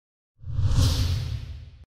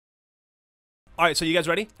All right, so you guys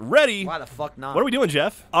ready? Ready. Why the fuck not? What are we doing,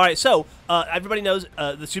 Jeff? All right, so everybody knows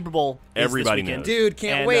the Super Bowl is Everybody this weekend. knows. Dude,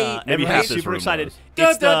 can't And, wait. Maybe everybody's half this super room excited. knows.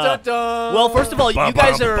 It's the, well, first of all, you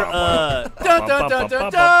guys are.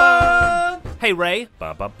 Hey, Ray.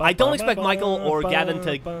 I don't expect Michael or Gavin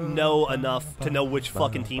to know enough to know which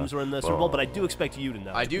fucking teams are in the Super Bowl, but I do expect you to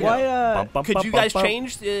know. I do Why, know. Could you guys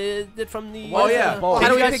change it from the? Oh, yeah. How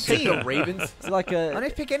do we pick Pick the team? Ravens. It's like I a.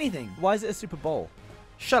 didn't pick anything. Why is it a Super Bowl?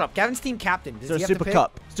 Shut up. Gavin's team captain. Does Is there he a have to Super pick?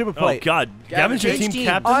 Cup? Super Oh Plate. God, Gavin's your Change team team.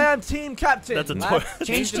 captain. I am team captain. That's a man.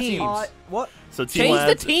 Change teams. What? So team Change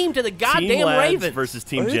lads, the team to the team goddamn lads Ravens versus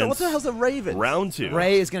team What gents. the hell's a Raven? Round 2.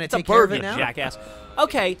 Ray is going It's to a take care of bird, it you now. jackass.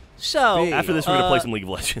 Okay, so B. After this, we're gonna play some League of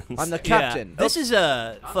Legends. I'm the yeah, captain. this is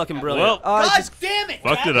fucking brilliant. Well, I just damn it!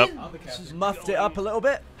 fucked it up. muffed it up a little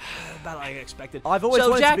bit. About like I expected. I've always so,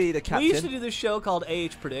 wanted Jack, to be the captain. We used to do this show called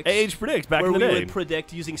AH Predicts. Age predicts back where in the we day. would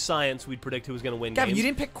predict using science. We'd predict who was going to win Gavin, games. you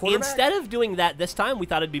didn't pick quarterback? Instead of doing that this time, we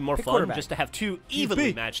thought it'd be more Pick fun quarterback. just to have two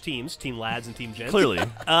evenly matched teams, Team Lads and Team Gents. Clearly.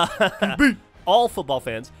 All football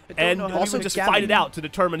fans, and know how also to just Gavin- fight it out to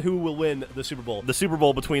determine who will win the Super Bowl. The Super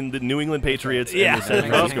Bowl between the New England Patriots Yeah. and the San Hang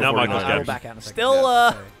on, Francisco now 49ers. Michael's I'll captain. back out in a second.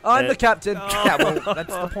 Still, I'm the captain. Yeah, well,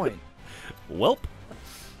 that's the point. Welp.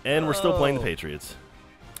 And we're still playing the Patriots.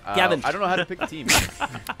 Gavin. I don't know how to pick a team.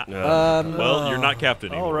 Well, you're not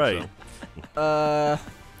captain anymore. all right. So.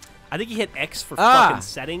 I think he hit X for Ah. fucking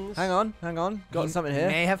settings. Hang on. Got something here.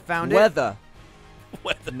 May have found Weather.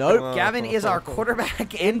 Nope. it. Gavin is our quarterback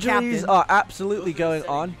and Injuries captain. are absolutely going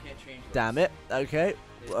on. Damn it. Okay.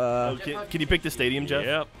 Can you pick the stadium, Jeff?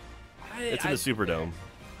 Yep. It's in the Superdome.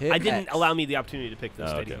 hit I didn't X. allow me the opportunity to pick the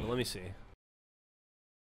Oh, stadium. okay. Let me see.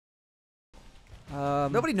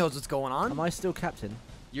 Nobody knows what's going on. Am I still captain?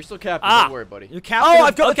 You're still captain. Ah. Don't worry, buddy. You're captain. Oh,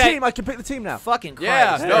 I've got the Okay. team. I can pick the team now. Fucking Yeah,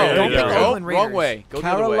 Christ. no. There Don't you pick go. the Oakland Raiders. Wrong way. Go the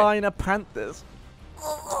other way. Carolina Panthers.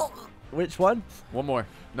 Which one? One more.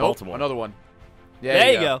 Nope. Baltimore. Another one. Yeah,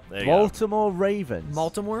 There you go. There you go. Baltimore Ravens.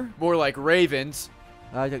 Baltimore? More like Ravens.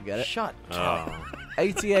 I don't get it. Shut Oh.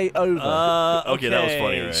 88 over. Okay, that was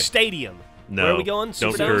funny, Ray. Stadium. No. Where are we going?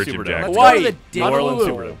 Don't Superdome? encourage him, Superdome. Jack. Let's Hawaii. go to the New Orleans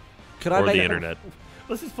Honolulu. Superdome. Can I Or make the it? internet.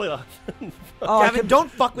 Let's just play the Oh, I Gavin, can,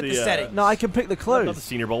 don't fuck with the the, setting. No, I can pick the not clothes. the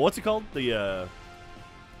Senior Bowl. What's it called? The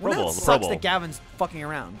Pro Well, Bowl. that The Pro sucks Bowl. that Gavin's fucking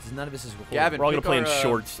around because none of this is recorded. Gavin, We're all gonna pick play in our,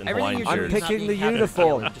 shorts and Everything Hawaiian you're I'm doing shirts. is not picking being the captain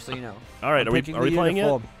uniform. fairly, just so you know. All right, I'm are we picking the playing it?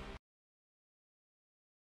 uniform.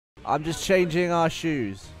 I'm just changing our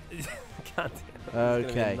shoes. God damn, it's gonna be a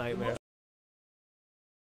Okay. nightmare.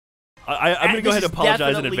 I'm going to go This ahead and is apologize in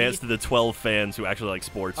definitely- advance to the 12 fans who actually like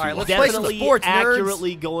sports. All right, who let's watch- play some Definitely sports, nerds.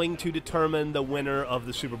 accurately going to determine the winner of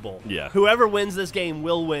the Super Bowl. Yeah. Whoever wins this game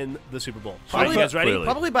will win the Super Bowl. All right, you guys ready? Clearly.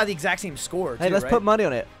 Probably by the exact same score, Hey, too, let's right? put money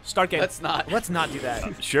on it. Start game. Let's not. Let's not do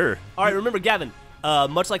that. Sure. All right, remember, Gavin,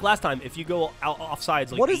 much like last time, if you go out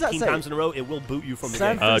offsides like What does that 18 say? times in a row, it will boot you from the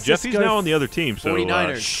San game. Jeff, he's Francisco now on the other team. So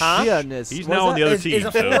 49ers. Huh? Goodness. he's What now on is the other Is team.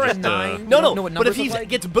 a so 4 just, and 9? No, You don't know no, what but if numbers he look like?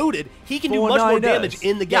 gets booted, he can do much more 49ers. damage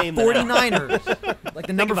in the Yeah, game. than 49ers. Like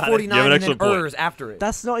the number about it. 49 You have an and then excellent point. ers after it.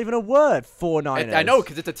 That's not even a word. 49ers. I know,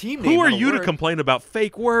 because it's a team name. Who are not a you to word. complain about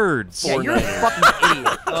fake words? Yeah, you're a fucking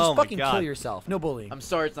idiot. Oh Just my fucking God. kill yourself. No bullying. I'm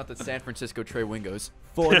sorry, it's not the San Francisco Trey Wingos.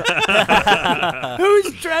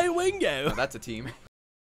 Who's Trey Wingo? No, that's a team.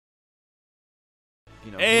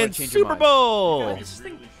 You know, if you And wanna change your Super mind. Bowl.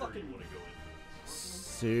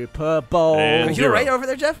 Super Bowl. And Are you zero. right over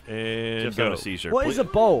there, Jeff? And Jeff's go. on a C-shirt. What is a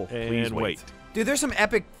bowl? Please And wait. wait. Dude, there's some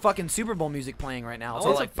epic fucking Super Bowl music playing right now.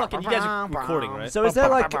 Oh, it's like fucking, you guys are recording, right? So is there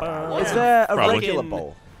like, is there a Probably. regular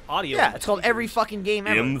bowl? Audio. Yeah, it's called every fucking game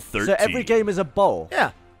ever. M13. So every game is a bowl.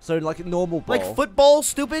 Yeah. So like a normal bowl. Like football,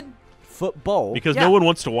 stupid? Football. Because Yeah. no one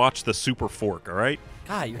wants to watch the Super Fork, all right?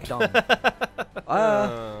 God, you're dumb. Shout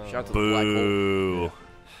out to the black hole. Boo.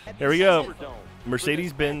 Here we go.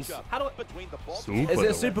 Mercedes-Benz. Is it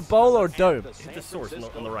a Super Bowl or dome? Hit the source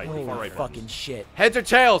on the right, the far Holy right. fucking shit. Heads or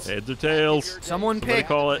tails? Heads or tails? Someone Somebody pick.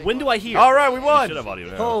 call it. When do I hear? All right, we We won. should have audio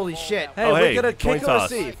now. Holy shit. Hey, Oh, we're hey, gonna coin kick or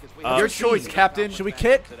toss. receive. Your choice, Captain. Should we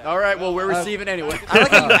kick? All right, well, we're receiving anyway. I like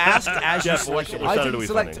how you asked as you Jeff, selected. what I side are didn't we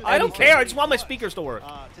select funding? I don't care. I just want my speakers to work.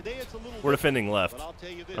 We're defending left. All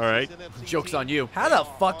right. Joke's on you. How the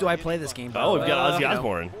fuck do I play this game? by Oh, the we've way? got Ozzy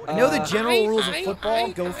Osbourne. I know the general rules of football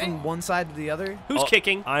go from one side to the other. Who's Oh,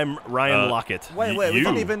 kicking? I'm Ryan Lockett. Wait, we You.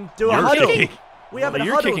 didn't even do a You're huddle. kicking. We haven't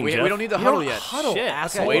You're huddled. kicking, We Jeff. don't need the You huddle don't yet. huddle, Shit.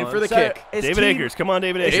 asshole. Waiting for the So kick. it's David team- Akers. Come on,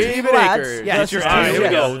 David it's Akers. team David lads Akers. Yeah, versus it's your team eyes. gents. Here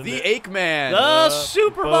we go. go. The Aikman. The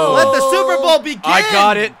Super Bowl. Let the Super Bowl begin. I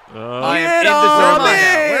got it. I am in the on zone.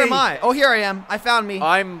 me. Where Where am I? Oh, here I am. I found me.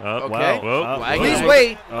 I'm Wow. okay. Whoa. Lagging. Please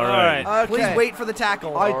wait. All right. All Please wait for the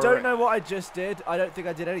tackle. I don't know what I just did. I don't think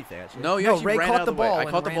I did anything, actually. No, you No, actually Ray ran caught out of the the way. ball I and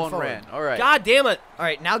caught the ran ball and forward. ran. All right. God damn it. All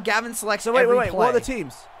right, now Gavin selects So wait, every wait, wait. play. What are the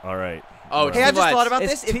teams? All right. Oh, Hey, I team just thought lads. about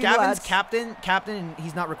It's this. If team Gavin's lads. captain and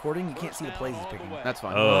he's not recording, you can't see the plays he's picking. That's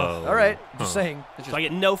fine. Oh. All right, just saying. So I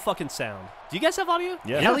get no fucking sound. Do you guys have audio?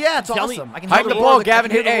 Yeah. Hell yeah, it's Tell me- awesome. I can Hike hear the roar ball, of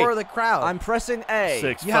Gavin, I can hear hit the A. roar of the crowd. I'm pressing A.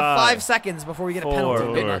 6, You have 5 5 seconds before we get a 4.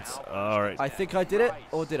 penalty. Big nuts. All right. I think I did it,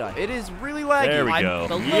 or did I? It is really laggy. There we I'm go.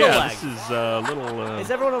 a little Yeah, lag. this is a little Is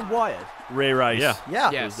everyone on wired? Ray Rice. Yeah.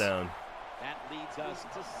 Yeah. Yes. Goes down. That leads us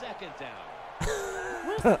to second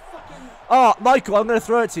down. Oh, Michael, I'm going to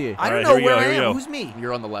throw it to you. I don't All right, know here we where go, I here we am. go. Who's me?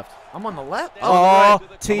 You're on the left. I'm on the left. Oh,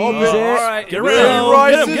 tease All it. right, Get here rid we of go. him.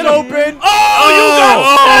 Rice Get him, is get him. open. Oh, you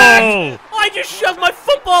got Oh! I just shoved my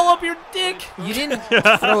football up your dick. You didn't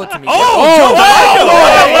throw it to me.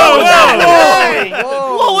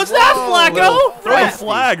 What was that, Flacco? Throw the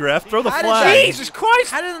flag, ref. Throw the How did flag. Jesus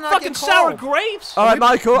Christ. How did it not Fucking get sour called? grapes. All right,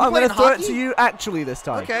 Michael, I'm playing going to throw it hockey? to you actually this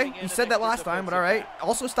time. Okay, you said that last time, but all right.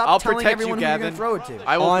 Also, stop I'll telling protect everyone you, who you're Gavin. going to throw it to.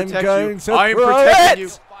 I will I'm protect going you. to I am throw protecting it. you.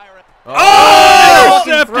 Oh!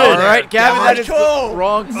 Intercepted. All right, Gavin, that is the Michael!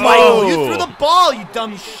 wrong Michael, Oh. you threw the ball, you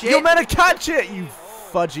dumb shit. You're meant to catch it, you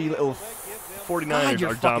fudgy little... 49ers God, you're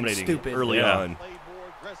are fucking dominating stupid. early Yeah. on.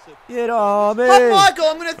 Get on me. But Michael,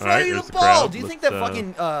 I'm going to throw All right, you there's the the ball. crowd. Do you think Let's, that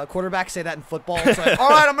fucking quarterbacks say that in football? It's like, all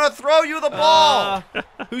right, I'm going to throw you the ball.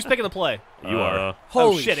 Who's picking the play? You are.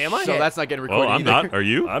 Holy oh, shit, am I? So that's not getting Well, recorded I'm either. not. Are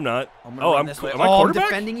you? I'm not. I'm gonna Oh, run I'm. this way. Am I Oh, I'm quarterback?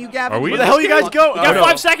 defending you, Gavin. Are we? Where the hell you guys go? You got no.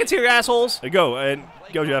 5 seconds here, assholes. Hey, go and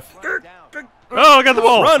go, Jeff. Oh, I got the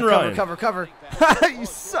ball. Run, run. Cover, cover. You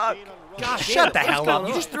suck. Gosh, shut the hell up.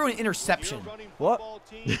 You just threw an interception. What?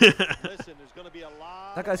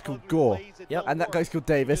 That guy's called Gore. Yep. And that guy's called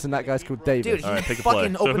Davis, and that guy's called Davis. Dude, All right, he pick a play.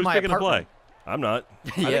 fucking So opened who's my picking the apartment. play? I'm not. I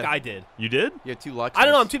think I did. You did? You have 2 locks. I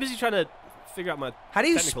don't know. I'm too busy trying to figure out my How do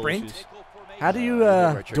you technical sprint? issues. How do you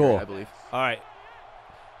Right trigger, I door? believe. All right.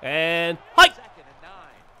 And hike.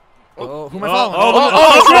 Oh, who am I following?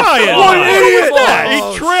 Ryan! What an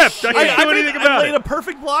idiot! He tripped. I can't do anything about I laid it. a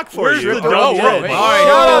perfect block for Where's you. the Oh, dumb whoa, kid? hey.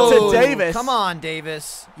 Shout out to Oh, Davis. Come on,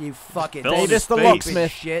 Davis. You fucking Fell on Davis his the face.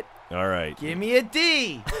 locksmith. shit. All right. Give me a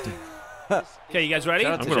D. Okay, you guys ready?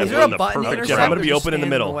 Shout out I'm to gonna Is Jeff. there a run the button to perfect intercept? job. I'm gonna or be just open in the stand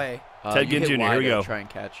middle. way? Ted you Ginn hit Jr., here Y we to go. Try and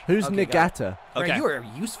catch. Who's Okay, got Nagata? Right, Okay. you are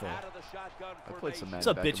useful. I played some Madden What's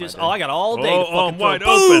up, back in my bitches? day. Oh, I got all day to Oh, fucking I'm throw. wide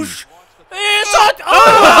open. Boosh! It's on.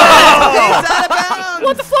 Oh! It's out of bounds.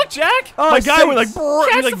 What the fuck, Jack? Oh, My guy was like,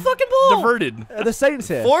 Catch the fucking ball. diverted. The Saints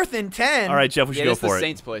here. 4th and 10. All right, Jeff, we should Yeah, go it's the for it.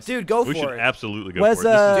 Saints place. Dude, go We should for it. absolutely go Where's, for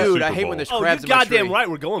it. This is the Dude, I Super hate when Bowl. there's Oh, crabs you in my goddamn tree. right.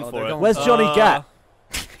 We're going Oh, for they're it. going Where's Johnny Gat?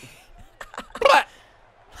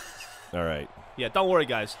 All right. Yeah, don't worry,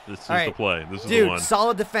 guys. This is All right. the play. This is the Dude, one.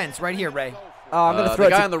 solid defense right here, Ray. I'm going to throw The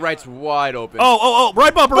it guy to... on the right's wide open. Oh,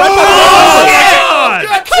 right bumper, right bumper. Oh, God!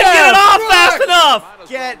 I couldn't get it off fast enough.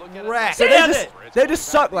 Get wrecked. So Damn they just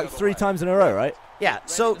suck like 3 times in a row, right? Yeah,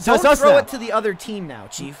 so So it's don't us throw now. it to the other team now,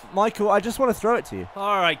 Chief. Michael, I just want to throw it to you.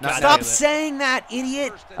 All right, God Stop damn it. saying that,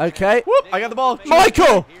 idiot. Okay. I got the ball.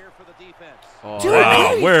 Michael! Oh, Dude, right. why are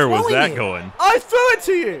Wow, you where was throwing that it? going? I threw it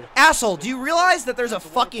to you! Asshole, do you realize that there's a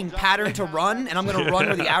fucking pattern to run, and I'm going to run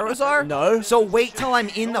where the arrows are? No. So wait till I'm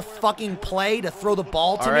in the fucking play to throw the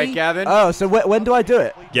ball to All right, me? Gavin. Oh, so when do I do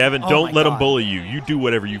it? Gavin, Oh don't my let him God. bully you. You do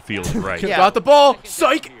whatever you feel is right. Yeah. Got the ball.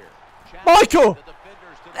 Psych. Michael!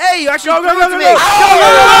 Hey, you actually Go, go, threw go, it to go, me. go.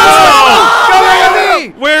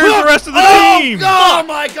 Oh! Where's the rest of the team? Oh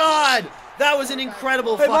my God! That was an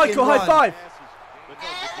incredible Hey, fucking Michael, run. high five!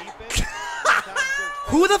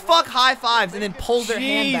 Who the fuck high fives and then pulls their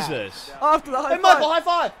hand back? Jesus. After the high Hey, five. Michael, high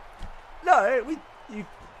five. No, you...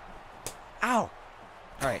 Ow.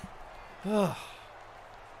 All right.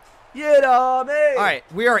 Get on me! All right,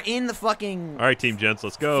 we are in the fucking. All right, Team Gents,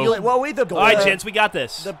 let's go. Feel it. Well, we the... All right, gents, we got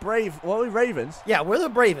this. The Brave... What are we, Ravens? Yeah, we're the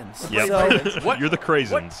Bravens. Yep. So- You're the What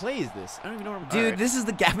craisins. play is this? I don't even know what I'm Dude, this is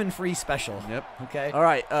the Gavin Free special. Yep. Okay. All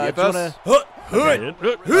right, Yep, do you us. want Okay.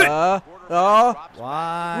 to...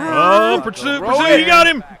 Why? Oh, pursue, pursue, he got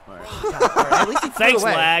him. At least he threw Thanks, it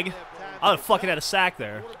away. lag. I would have fucking had a sack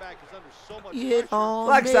there. Get on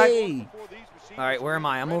Flag sack. me. All right, where am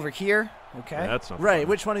I? I'm over here. Okay. That's not Ray, fun.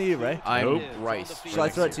 which one are you, Ray? I'm Nope. Rice. Shall I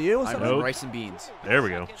throw it to you or I'm something? Nope. rice and beans. There we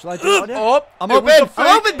go. Shall I do it on you? Oh, I'm it was open. a fake.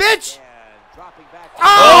 I'm open, bitch.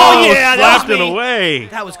 Oh, yeah, that slapped was it me. away.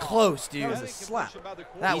 That was close, dude. That was a slap.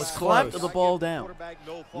 That He was slapped close. the ball down.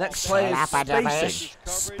 Next play is spacing.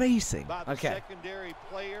 Spacing. Okay.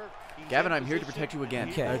 Gavin, I'm here to protect you again.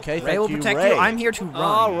 Okay. Okay, Ray thank will you, protect Ray. you. I'm here to run.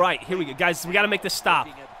 All right, here we go. Guys, we got to make this stop.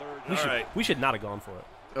 right. We should not have gone for it.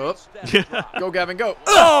 Oh. Go, Gavin, go.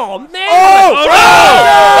 Oh, man!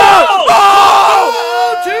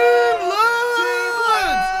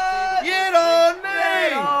 Get on me!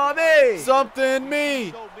 Oh, me. Something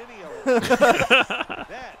me.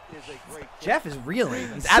 Jeff is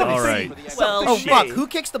reeling. He's out of his All right. seat. Well, Oh, shit. fuck. Who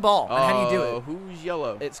kicks the ball? And how do you do it? Who's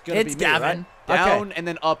yellow? It's gonna It's be me, Gavin. right? Down Okay. and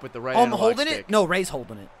then up with the right Oh, I'm analog holding stick. it? No, Ray's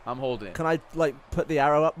holding it. I'm holding it. Can I like put the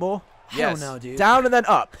arrow up more? I don't Yes. know, dude. Down and then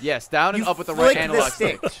up. Yes, down and You up with the flick right the analog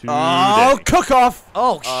stick. stick. Oh, cook off.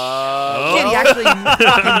 Oh, shit. He actually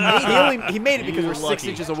fucking made it. He made it because we're 6 lucky.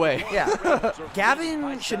 inches away. Yeah.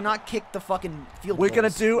 Gavin should not kick the fucking field We're gonna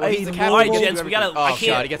goals. do Well, a he's the captain. All right, He gets to gents, do we gotta. everything. I Oh,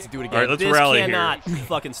 can't. God, he gets to do it again. All right, let's This rally here. cannot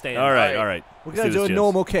fucking stand. All right, Alright. all right. We're Let's gonna do do this, a gents.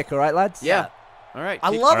 normal kick, all right, lads? Yeah. All right.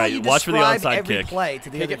 I kick- love how Alright, you watch for the describe onside every kick. play to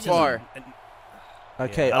the Kick other it team. far.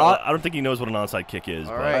 Okay. I don't think he knows what an onside kick is.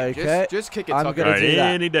 All but- right. Okay. Just kick it, I'm Tucker. All gonna right, do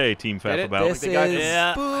that. any day, Team Get it? Fafabout. This The guy is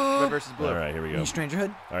Yeah. Red versus blue. All right, here we go. You Strangerhood?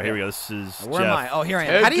 All right, here we go. This is Where am Jeff. I? Oh, here I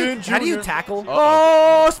am. How do you Jr. tackle?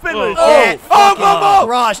 Oh, spin move. Get fucking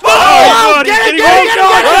crushed. God, he's getting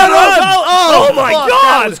Oh, my Fuck,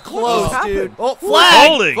 God! That was close, What dude. happened? Oh, flag.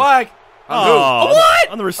 Holding. Flag. Oh, What?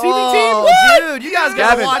 On the receiving Oh, team? What? dude, you guys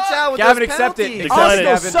gotta Gavin. watch out with Gavin, those accept it. penalties. Decline it.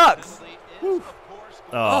 Arsenal Gavin. sucks.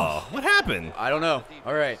 Oh, what happened? I don't know.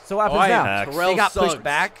 All right. So what happens I am now? Terrell They got pushed Suggs.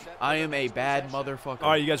 back. I am a bad motherfucker. All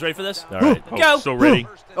right, you guys ready for this? All right. Go. So ready.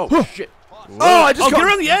 Oh, shit. Oh, I just Get got.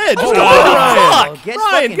 her on the edge. Oh, Come on, fuck. Ryan. Get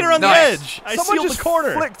Ryan, fucking get her on the nice. edge. I Someone sealed just the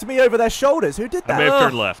corner. flicked me over their shoulders. Who did I that? may have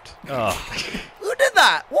turned left. Oh. Who did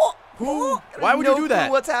that? What? Who? Why would you do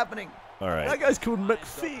that? What's happening? All That right. guy's called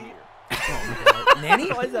McPhee.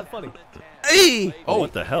 Nanny? Why is that funny? Hey! Oh,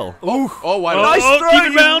 what the hell? Oh, why Oh, Nice throw, keep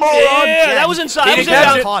it you bound. moron. Yeah, that was inside. That was Didn't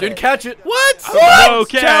catch inside. it. Didn't catch it. What? What? No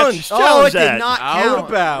catch. Challenge. Oh, it Challenge did that. not Out count.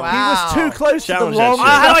 of bounds. Wow. He was too close to the Challenge that long shit.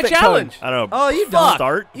 How do I traffic challenge? I don't know. Oh, you don't.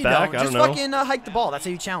 Start, You back, don't. I Just don't know. fucking hike the ball. That's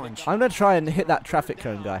how you challenge. I'm gonna try and hit that traffic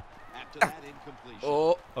cone guy.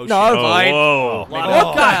 Oh, Oh, No. shit. Oh, Fine. whoa.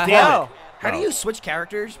 Oh, God damn it. How do you switch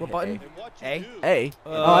characters? What button? A? A.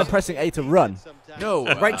 Oh, I'm pressing A to run. no.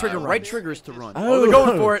 Right trigger Right runs. triggers to run. Oh. Oh, they're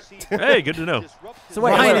going for it. Hey, good to know. So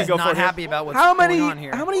wait, Ryan wait, is wait. not happy about what's How going many? on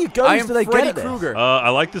here. How many I goes am do they Freddy get at this? Krueger. I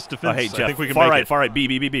like this defense. Hey, I Jeff, think we can far make right, it. far right. B,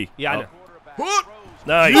 B, B, B. Yeah, I know.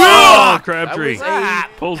 Nice. Ah! Oh, Crabtree. That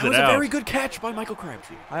Pulls That it was a out. very good catch by Michael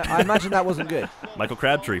Crabtree. I imagine that wasn't good. Michael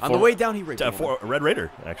Crabtree. On the way down, he raped a woman. Red Raider,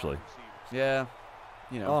 actually. Yeah.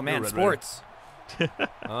 You know. Oh, man. Red Sports. All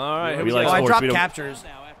right, here We we like go. Oh, I sports, dropped we don't- captures.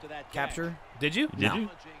 Capture? Did you? Did you? God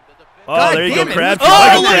Oh, there you damn go, it. Crabtree. Oh,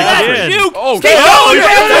 Michael look at Crabtree that. again. Shoot. Oh, Stay God. on. Oh, You're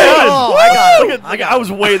yeah, in. yeah. Oh, I got Look it. at, I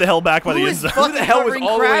was way the hell back by the Who end is zone. fucking the hell was covering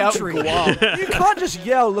all the way out in Crabtree? Guam? You can't just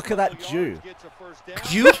yell, look at that Jew.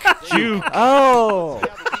 Juke? Juke. Oh.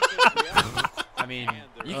 I mean,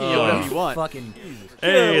 you can yell whatever you want. Fucking.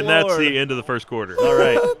 Hey, and that's Lord. the end of the first quarter. All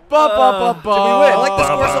right. Did we win? I like the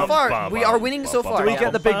score so bum, far. bum, We are winning so bum, far. Do we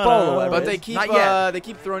get the big bowl or whatever? But it they is? keep Not yet. they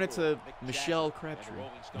keep throwing it to Michelle Crabtree.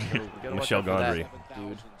 So we gotta watch Michelle out for that, Gondry.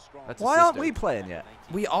 dude. That's a Why aren't sister. we playing yet?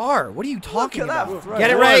 We are. What are you talking at that about? throw.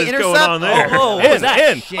 Get it What right. is going Intercept. on there? Oh, what was that?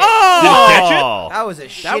 In. Shit. Oh! Did he catch it? That was a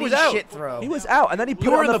shitty was out. shit throw. He was out, and then he put You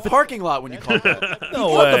it were on in the the parking lot when you called that. No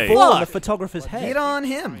put way. the ball on the Fuck. photographer's head. Get on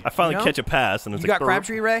him. I finally you know? catch a pass, and it's You got like,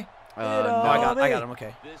 Crabtree, Ray? No, I got him.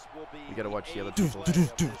 Okay. we gotta watch the other people.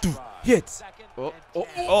 Hits. Oh, Oh,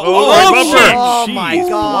 Oh, bumper. shit. Oh, my Jeez,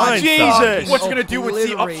 God. blindside. Jesus. What's gonna do when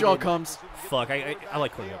Steve Obliterated. Upshaw comes? Fuck, I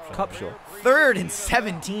like cleaning up. Cup shot. 3rd and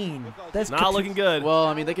 17. There's Not looking good. Well,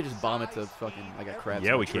 I mean, they could just bomb it to fucking. I got crabs.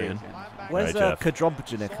 Yeah, on we the tree. can. Where's Right, Jeff.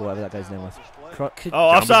 Kadrompajanic or whatever that guy's name was? Oh,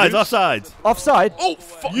 offsides, offsides. Offside. Oh,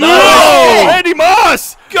 fuck. No! Oh! Randy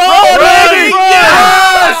Moss! Go, Randy!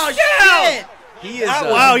 Yes! Oh, shit! He is.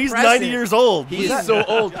 Wow, he's impressive. 90 years old. He is so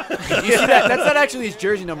old. You see that? That's not actually his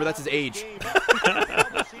jersey number. That's his age.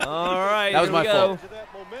 All right, That was here my we go. fault.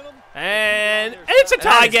 And it's a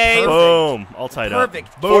tie game. Boom. All tied up.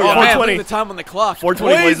 Perfect. Boom. Oh, man, look at 420. the time on the clock.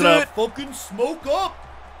 420 blazing up. Fucking smoke up.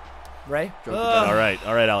 Ray? All right,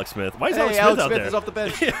 Alex Smith. Why is Hey, Alex Smith Alex out Smith there? is off the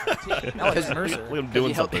bench. Alex Mercer. Look at him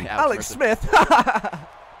doing something. Alex Smith.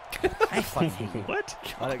 I fucking. What?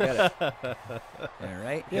 I don't get it. All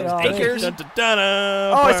right. You It was know, Akers. Oh,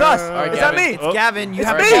 it's us. right, Is that Gavin. me? It's Gavin. You It's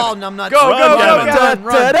have me. the ball, numbnuts. Go, Run, go, Gavin. go, Gavin.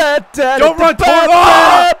 Run. Don't run toward.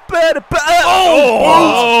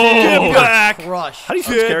 Oh! Get back. Crush. How do you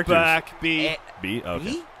switch Get characters? back, B. Eh, B? Okay.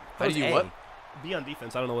 B? How do you A. what? B on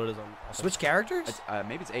defense. I don't know what it is on. Switch characters?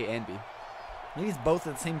 Maybe it's A and B. Maybe it's both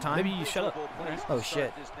at the same time. Maybe you shut up. Oh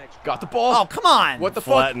shit. Got the ball. Oh come on. What the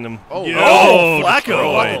fuck? Flatten him. Oh, oh, Flacco.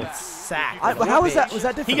 destroyed. Sack. How was that? Was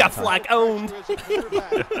that different? He got that time? flack owned.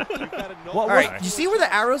 All right. You see where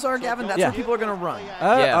the arrows are, Gavin? That's Yeah. where people are gonna run.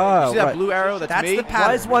 Yeah. Oh, you see that right. blue arrow? That's me. the pattern.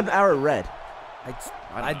 Why is one arrow red?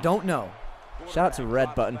 I don't know. Shout out to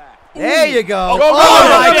red button. There you go. Go, Oh, go,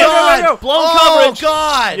 my go, go, God. go, go. Blown Oh coverage.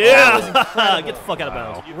 God. Yeah. Get the fuck out of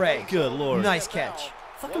bounds. Ray. Good lord. Nice catch.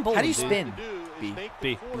 Fucking How do you dude. spin? B.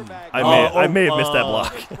 I may have missed that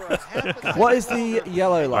block. What is the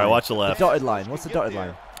yellow line? All right, watch the left. The dotted line. What's the dotted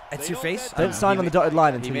line? It's your face. Don't sign on the dotted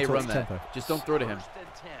line He until may you run talk that. tempo. Just don't throw to him.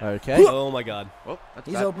 Okay. Oh my god. Oh, that's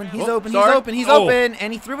He's bad. open. He's Oh, open. sorry. He's open. He's Oh. open.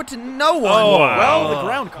 And he threw it to no one. Oh, wow. Well, the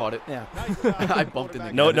ground caught it. Yeah. I bumped in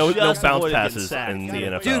the No ground. Just bounce avoided getting passes sacked. in the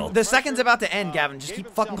NFL. Dude, the second's about to end, Gavin. Just keep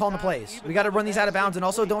fucking calling the plays. We got to run these out of bounds, and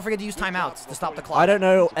also don't forget to use timeouts to stop the clock. I don't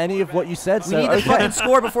know any of what you said, We so need to okay. fucking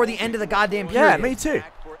score before the end of the goddamn period. Yeah, me too.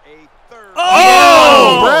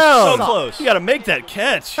 Oh, Brown. So close. You got to make that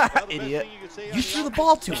catch. Idiot. You threw the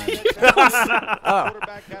ball to him.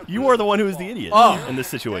 You are the one who is the idiot in this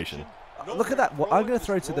situation. Look at that. Well, I'm going to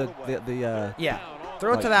throw to the Yeah.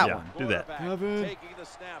 Throw it to that Yeah, one. do that.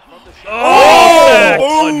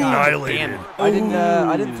 Oh, Annihilated. Damn it.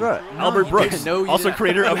 I didn't throw it. Albert Brooks, No, you also didn't.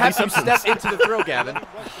 creator You of The have to Simpsons, step into the throw, Gavin.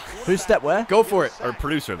 Who stepped where? Go for it. or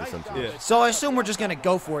producer of The Simpsons. So I assume we're just going to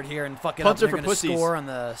go for it here and fuck it Punter up. for And they're pussies. gonna score on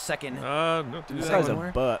the second. no, do This that. guy's a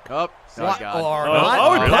Somewhere. buck. Up. Oh, What? God. Or Oh, not?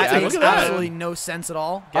 oh, that punting. makes Look at that. absolutely no sense at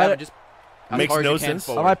all. Gavin, just as Makes far as no you can sense.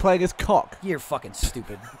 forward. Am I playing as cock? You're fucking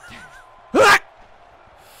stupid.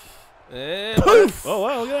 Poof! Oh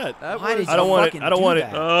wow, look at that. Why did I don't you want fucking it. I don't do want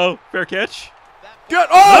that? it. Oh, fair catch. Good.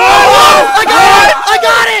 Oh! I got it! I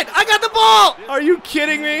got it! I got the ball! Are you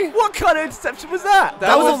kidding me? What kind of interception was that?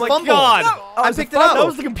 That was oh a my fumble. God. I picked it up. That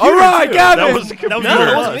was the computer. All right, too. Gavin. That was the computer. No,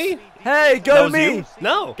 that wasn't me. Hey, That go was me. you?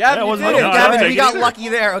 No. Gavin, That you wasn't did me. it. No, Gavin, I'll we take got it. lucky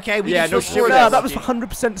there, okay? We Yeah, can no still shit. score No, this. that was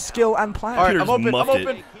 100% skill and plan. All right, Computer's I'm open. I'm muffed it.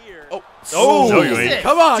 open. Oh, Oh, no, you Jesus. ain't.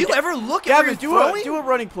 Come on, Do you Ga- ever look at Gavin, where do you're throwing? a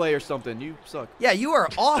running play or something. You suck. Yeah, you are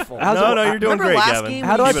awful. How's No, it- no, you're doing Remember great, last Gavin. game?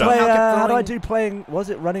 How do I Keep it up. play? Kept How do I throwing. do playing? Was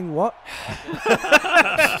it running what?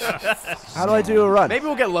 How do I do a run? Maybe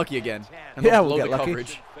we'll get lucky again. And Yeah, they'll we'll blow get the lucky.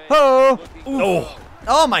 coverage. Oh, Oh,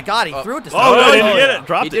 Oh my God, he threw it to oh, no, somebody. he didn't get it. He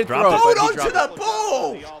Dropped did it. Dropped throw it. it. Hold but he on to dropped the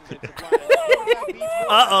ball!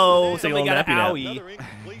 Uh-oh. Take a Somebody little got an nappy nap. owie.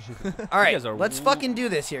 All right, guys are let's weak. fucking do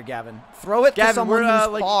this here, Gavin. Throw it to Gavin, someone we're who's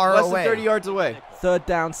like far less away. than 30 yards away. third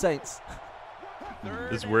down, Saints.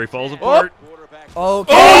 This is where he falls apart.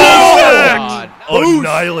 Okay. God.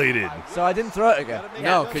 Annihilated. So I didn't throw it again.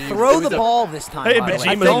 No, because Throw the ball this time. Hey, by the way.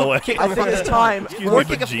 Bajima's in the way. kick I the think fucking it's time. Excuse Or me,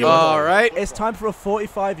 kick a Bajima. field goal. All right. It's time for a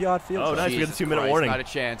 45-yard field Oh, goal. nice. We got the Jesus 2-minute Christ, warning. Not a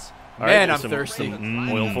chance. All right, Man, I'm some- thirsty.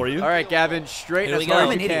 some oil for you. All right, Gavin, straight Here as we hard go. I'm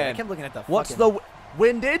as an you idiot. I can. kept looking at the What's fucking... the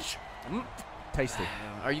windage? Tasty.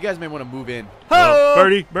 You guys may want to move in. Oh,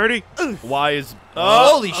 birdie, birdie. Why is?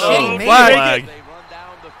 Holy shit, he made flag. it.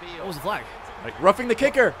 What was the flag? Roughing the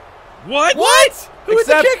kicker. What? What? Who is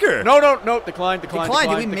the Except- kicker? No, decline. Decline,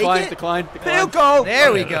 did we make it? Decline. Field goal.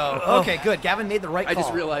 There we go. Okay, good. Gavin made the right I call.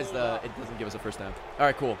 just realized it doesn't give us a first down. All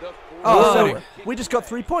right, cool. Oh, Whoa. so we just got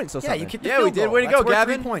 3 points or Yeah, something. you kicked the Yeah, field we did. goal. Way to That's go, worth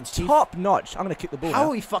Gavin. 3 points, Chief. Top notch. I'm gonna kick the ball. How now.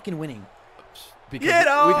 are we fucking winning? Because Get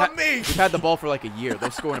on me! We've had the ball for like a year. They'll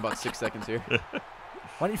score in about 6 seconds here. Why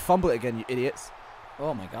don't you fumble it again, you idiots?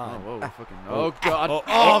 Oh my Oh, God. whoa, fucking. Oh, God.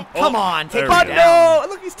 Oh, come on. Take There it we down. go. No!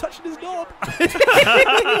 Look, he's touching his knob. 69.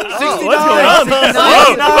 What's going on?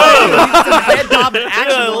 69. Whoa, He's some head bob and action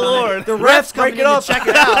Good on it. Lord. The refs coming break it in up. to check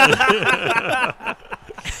it out.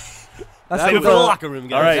 That's That Go was to the all- locker room,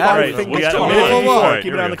 guys. All right, That all we right. think We got was a whoa, minute whoa, whoa. 54. Here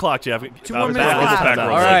Keep we it on go. the clock, Jeff. 2 more minutes Back left. row. All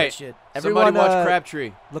right. Shit. Somebody Everyone, watch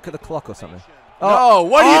Crabtree. Look at the clock or something. No,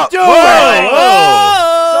 what are you doing?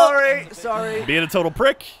 Whoa! Sorry. Being a total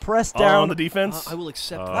prick Press down. on the defense. I will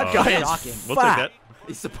accept That guy is Shocking. We'll take fat. that.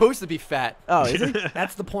 He's supposed to be fat. Oh, is he?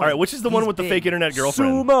 That's the point. All right, which is the one He's with the big. fake internet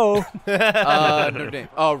girlfriend? Sumo. Notre Dame.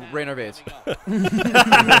 Oh, Ray Narvaez.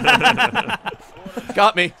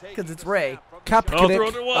 Got me. Because it's Ray. Cap Oh, throw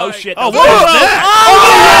it Kinnick. wide. Oh, shit. Oh, that what was- was that?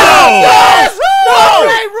 No!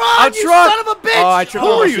 Ray, run! I'm You truck. son of a bitch! Oh, I tripped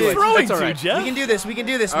Who over are my you feet. throwing That's all to, right. Jeff? We can do this. We can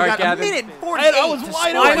do this. All We right, got Gavin. a minute 48 I was to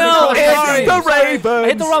wide score. open. I know. It's Sorry. the Ravens. I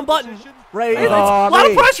hit the wrong button. Ravens. A lot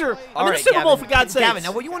of pressure. All I'm in right, the Super Bowl, Gavin. for God's sake. Gavin,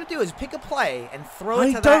 now what you want to do is pick a play and throw it I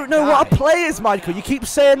to that don't know what a guy. play is, Michael. You keep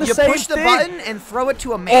saying the You same push the thing. button and throw it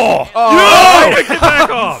to a man. Get back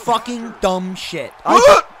off. Fucking dumb shit.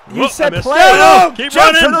 You Whoop, said I missed play. it. Keep Jeff,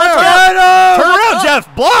 running. turn around. Turn around,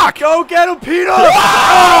 Jeff. Block. Go get him, Peter!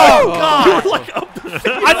 Oh, God. You were like up the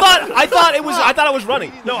I thought I was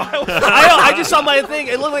running. No, I just saw my thing.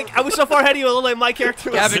 It looked like I was so far ahead of you. It looked like my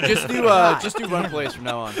character was. Gavin, just do run plays from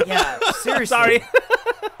now on. Yeah, seriously. Sorry.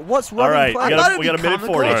 What's All running right, play? we got a minute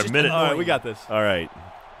 40. All right, minute. All right, we got this. All right.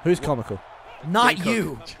 Who's comical? Not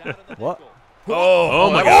you. What?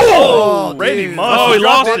 Oh my God. Oh, Randy dude. Moss. Oh, he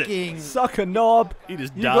lost it. Fucking- Suck a knob. He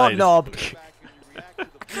just You got died. knobbed. I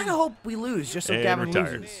kind of hope we lose just so And Gavin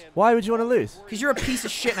retired. loses. Why would you want to lose? Because you're a piece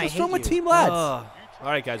of shit and I What's hate wrong with you. Team Lads? All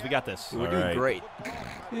right, guys, we got this. We're All doing right. great.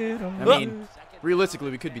 I mean,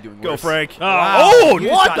 realistically, we could be doing worse. Go, Frank. Wow. Oh, You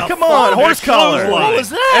what just the? got Come on, fucked. horse collar. What was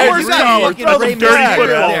that? Hey, Horse you collar. got- throw Ray some dirty Madden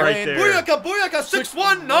football there. right there. Booyaka, booyaka,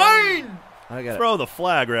 619! I got it. Throw the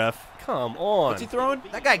flag, ref. Come on. What's he throwing?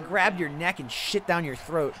 That guy grabbed your neck and shit down your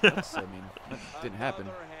throat. I mean, that didn't happen.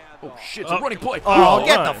 Oh shit! It's a running play. Oh, Oh,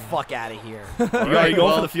 get my. the fuck out of here. Are you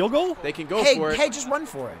going for the field goal? They can go Hey, for it. hey, just run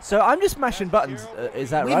for it. So I'm just mashing buttons.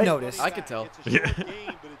 Is that We've right? noticed. I could tell.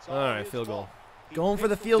 All right, field goal. Going for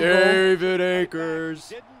the field goal. David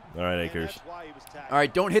Akers. All right, Akers. All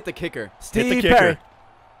right, don't hit the kicker. Steve Hit the kicker. Perry.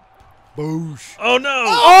 Oh no!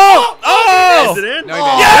 Oh! Is it in? No,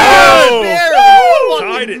 Yeah! Barely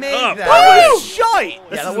Tied fucking it made up. that. That was shite.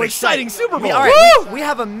 This Yeah, is that an was exciting shite. Super Bowl. All right, we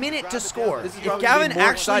have a minute to score. This is If probably Gavin more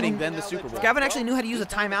actually exciting than the Super Bowl. If Gavin actually knew how to use a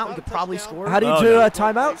timeout, we could probably score. How do you Oh, do no.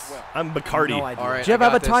 timeouts? I'm Bacardi. No idea. All right, Do you ever I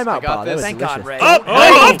have a got this. I timeout got bar? That this. was Thank God, Ray. Up! Don't- Oh,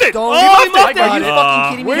 he muffed it! Don't Oh, you he muffed Are it! you fucking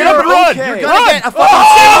kidding me? Get up and run! You're Okay. gonna get a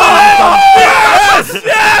fucking Yes!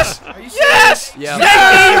 Yes! Are you Yes! Yeah.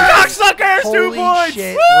 Yes! Cocksuckers! 2 Holy points!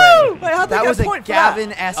 shit, Woo! Ray. Wait, how'd they That get was a a point for that?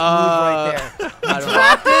 Gavin-esque move right there. I don't know.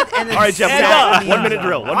 Dropped it and then All right, Jeff, sat hold on. in the 1 end minute zone.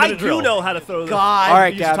 drill. 1 I minute drill. do know how to throw the. God, All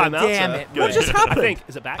right, use Gavin. timeouts, damn so- it. Good. What just I happened? think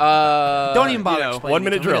is it back? Don't even bother you know, explaining 1 it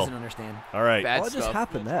minute to him. He drill. doesn't understand. All right. Bad What just stuff.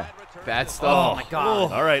 happened there? Bad Oh stuff. my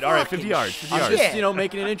God. All right, 50 Fucking yards. 50 I'm yards. just, you know,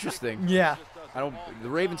 making it interesting. Yeah. I don't. The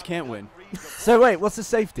Ravens can't win. So wait, what's the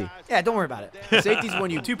safety? Yeah, don't worry about it. Safety's when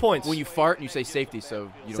you 2 points. when you fart and you say safety, so you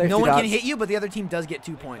don't. Safety No one can dots. hit you, but the other team does get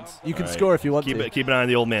 2 points. You can All right. score if you want Keep to. it. Keep an eye on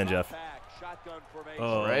the old man, Jeff.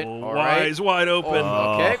 Oh, right, all right. Wise wide open.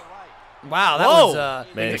 Oh. Okay. Wow, that Whoa. was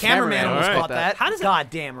Man, the the cameraman cameraman almost almost caught caught that. How does that- God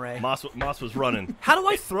damn, Ray. Moss was running. How do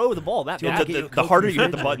I throw the ball that Do you want bad? me to get The harder you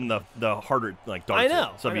hit the button, the harder like darts. I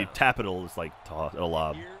know, it. So I if you know. tap it, it'll just like it'll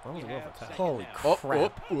lob. Holy Oh,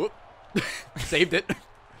 crap. Saved it.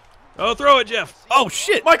 Oh, throw it, Jeff. Oh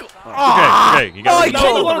shit! Michael. Okay, you got Oh, it. he No, changed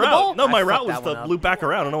he the wanted the route. ball. No, my I route fucked was that one to up. loop back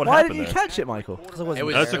around. I don't know what Why happened didn't you there. catch it, Michael? Because it was It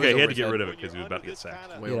was- That's okay. He had to over get his rid head. of it because he was about to get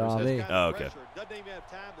sacked. Way You know over what I his head. mean? Oh, okay.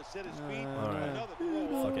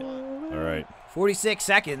 Fuck it. All right. 46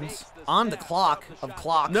 seconds on the clock of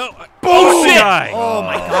clocks. No. Bullshit! Oh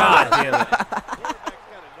my God. Damn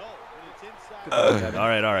it. All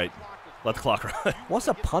right. Let the clock run. What's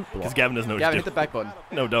a punt Because block? Gavin doesn't know what Gavin, to hit the do. back button.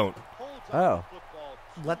 No, don't. Oh.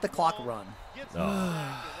 Let the clock run.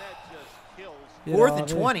 Oh. 4th and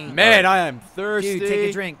 20. Man, I am thirsty. Dude, take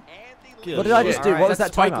a drink. What did I just do? All right. What was that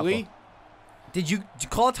That's Spike timeout Lee? Did you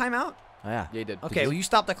call a timeout? for? Oh, yeah. Yeah, he did. Okay, well, you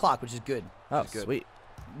stopped the clock, which is good. Oh, good. sweet.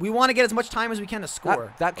 We want to get as much time as we can to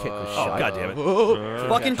score. That kick was Oh, shite. God damn it.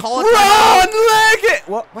 Fucking call it timeout. leg it!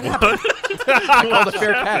 What? What happened? I called a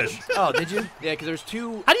fair catch. Oh, did you? Yeah, because there's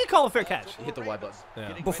two. How do you call a fair catch? Hit the Y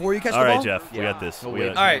button. Before you catch All the right, ball? Jeff. We Yeah. got this. No We way.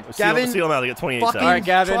 got All right, Gavin, Seal him out. They got 28 Fucking seconds. All right,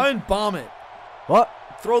 Gavin. try and bomb it. What?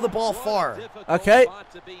 Throw the ball far. Okay.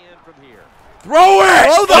 Throw it!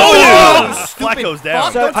 Throw the Oh, ball! Flacco's down.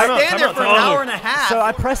 Fuck, So don't I- stand there for an hour and a half. So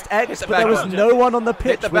I pressed X, the but there back was button. no one on the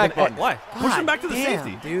pitch the with back an button. X. Why? Push him back to the Damn,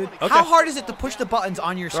 safety. dude. Okay. How hard is it to push the buttons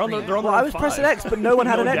on your They're on screen? the Well, I was pressing X, but no one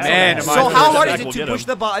had an X. Man, on am there. I So how Third hard back is it will to get push him.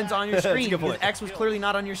 the buttons on your That's a screen? good Because point. X was clearly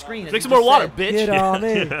not on your screen. as Drink you some more just water, said. bitch. Get on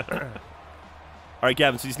me. All right,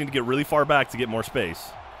 Gavin. So you just need to get really far back to get more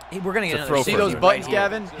space. Hey, we're gonna get To another throw safety See those further. buttons, right here.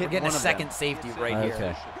 Gavin? We're Hit getting one a of second them. safety right Okay.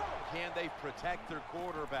 here. Can they protect their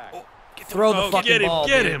quarterback? Throw the Oh, fucking get him, ball.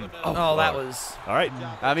 get dude. him. Oh, that was. All right.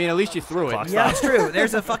 I mean, at least you threw it. Clock Yeah, stop. it's true.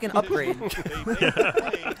 There's a fucking upgrade.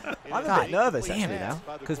 I'm a bit nervous damn actually it. now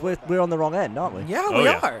because we're on the wrong end, aren't we? Yeah, Oh, we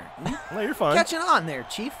yeah. are. No, you're fine. Catching on there,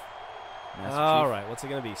 Chief. All right, what's it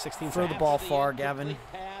going to be? 16 Throw the seconds. ball far, Gavin.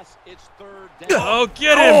 Oh,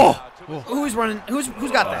 get him! Who's running? Who's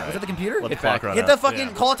got that? Was that the computer? Let the Hit clock back. run Hit out. the fucking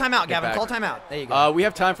Yeah. call a timeout, Gavin. back. Call a timeout. There you go. We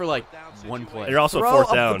have time for like one play. You're also Throw fourth up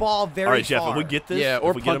the down. ball very All right, Jeff. far. If we get this, Yeah,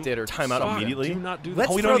 or if we get punt him it or timeout something. immediately. Do not do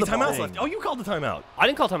Let's Oh, we throw don't have the any ball. timeouts left. Oh, you called the timeout. I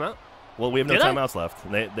didn't call timeout. Well, we have no Did I? timeouts left.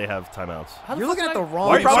 And they have timeouts. How the You're fuck looking did at the I- wrong.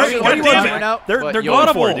 Why are you- probably why are you should've doing done that? right now. They're But going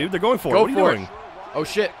yo, for it, dude. They're going for it. Go What are you for it. doing? Oh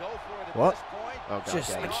shit! What? Oh, God. Just-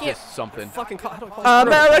 yeah, I it's can't- just something. Fucking how do I call it?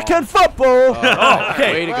 American football. Oh,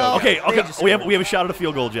 okay. Way to Well, go. Okay, they okay. just We scored. have a shot at a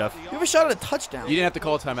field goal, Jeff. You have a shot at a touchdown. You didn't have to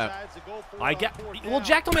call a timeout. Well,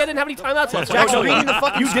 Jack told me I didn't have any timeouts left. Jack's No, reading the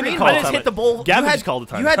fucking you screen. didn't call I a just timeout. hit the bull. Gavin You had- just called a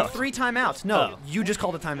timeout. You had 3 timeouts. No, Oh. you just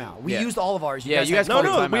called a timeout. We Yeah. used all of ours. Yeah, you guys No, called a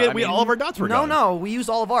no. timeout. We all of our dots were No, gone. no, we used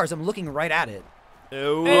all of ours. I'm looking right at it.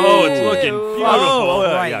 Oh, it's looking Oh, beautiful.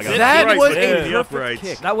 yeah, Right. yeah, I got it. That Right, was but a in the perfect uprights.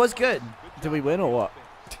 kick. That was good. Did we win or what?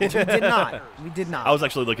 We did not. We did not. I was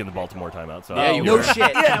actually looking at the Baltimore timeout. So Yeah, you no were. shit.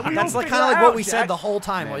 Yeah, we That's all like figured kind of like that what out, we Jack. said the whole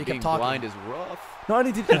time while Man, you being kept talking. blind is rough. Not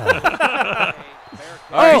only did. All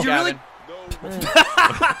right, did you really- Gavin.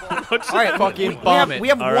 All right, Fucking bomb it. we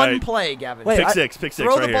have All one right. play, Gavin. Wait, Pick I- six Throw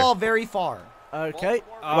right the here. ball very far. Okay.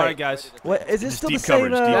 All right, guys. Wait, is it Just still the deep same?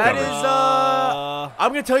 coverage, deep That coverage. is,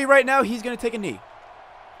 I'm going to tell you right now, he's going to take a knee.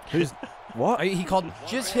 Who's what? He called.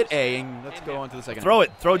 Just hit A, and let's go on to the second. Throw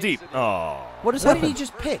it. Throw deep. Oh. What is What did he happening?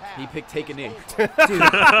 just pick? He picked take a knee. Dude,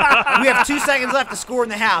 we have 2 seconds left to score in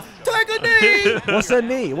the half. Take a knee. What's a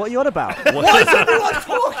knee? What are you on about? What is everyone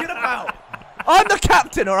talking about? I'm the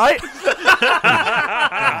captain, all right?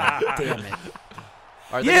 Damn it.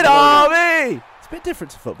 All right, You know me. It's a bit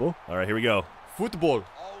different to football. All right, here we go. Football.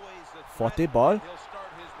 Football.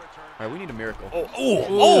 All right, we need a miracle.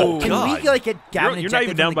 Oh, Can God. we like get Gavin You're not ejected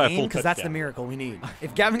even down from by the a full game? Because that's the touchdown. miracle we need.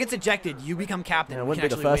 If Gavin gets ejected, you become captain. Yeah, it we wouldn't be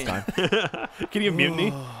can the first actually win. time. Can you have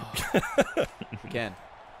mutiny? We can.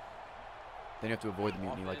 Then you have to avoid the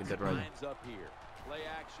mutiny like in Dead Rising.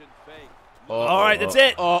 All right, that's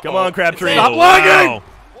it. Come on, Crabtree. Stop lagging!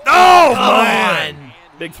 Oh, Come man. on.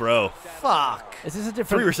 Big throw. Fuck. Is this a 3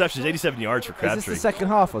 different? receptions, 87 yards for Is this Crabtree. the second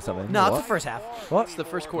half or something? No, Or it's the what? first half. What's the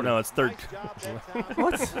first quarter? No, it's third.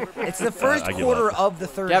 What? It's the first I give quarter up. of the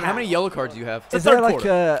third Gavin, half. how many yellow cards do you have? Is there like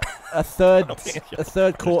a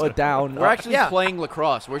third quarter down? We're actually Yeah. playing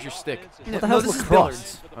lacrosse. Where's your stick? No, the hell's this is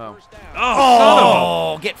lacrosse? billiards.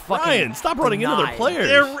 Oh. Oh, get fucking. Ryan, stop running into their denied. players.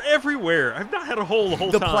 They're everywhere. I've not had a hole the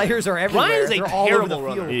whole The time. players are everywhere. Ryan's a They're all over terrible the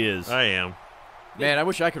runner. field. He is. I am. Man, I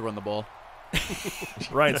wish I could run the ball.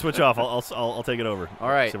 Ryan, switch off. I'll take it over. All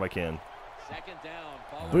right. See if I can.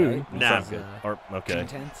 Boom. Nah. Or, okay.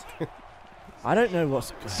 Intense. I don't know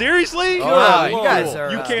what's. Seriously? All right. You guys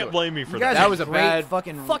are. You can't blame me for You guys that. are was a great bad-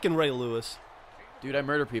 fucking. Fucking Ray Lewis. Dude, I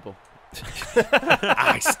murder people.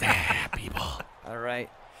 I stab people. All right.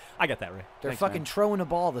 I got that, Ray. They're Thanks, fucking man. throwing a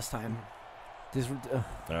ball this time. This, All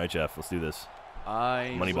right, Jeff. Let's do this.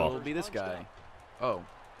 I Moneyball. will be this guy. Oh.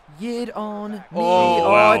 Get on me.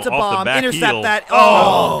 Oh, wow. It's a Off the bomb. back Intercept heel. that.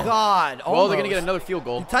 Oh, God. Well, they're going to Almost. get another field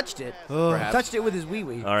goal. He touched it. Perhaps. Touched it with his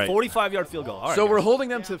wee-wee. All right. 45-yard field goal. All right, So we're guys. holding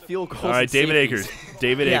them to field goals. All right, and David safeties. Akers.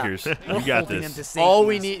 David Yeah. Akers. We're You got holding them this. to All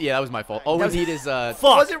we safeties. need, yeah, that was my fault. All we That was- need is, Fuck.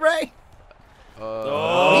 Was it Ray?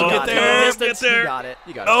 Oh, He get got it. there. Distance. Get there. He got it.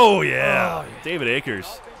 you got it. Oh, yeah. David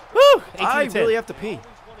Akers. Woo! 18 I to 10. really have to pee.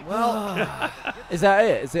 Well, is that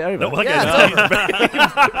it? Is it over? No, okay.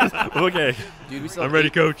 Yeah, Okay. Dude, we still I'm have ready,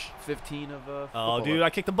 coach. 15 of Oh, football dude,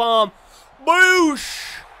 left. I kicked the bomb. Boosh!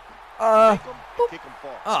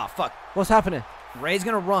 oh, fuck. What's happening? Ray's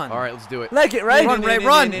going to run. All right, let's do it. Leg it, Ray. Run, Ray,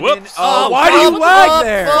 run. Whoops. Oh, why do you lag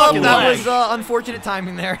there? Fuck, Fucking that lag. was unfortunate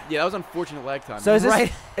timing there. Yeah, that was unfortunate lag time. So is this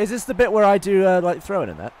Right. is this the bit where I do like throwing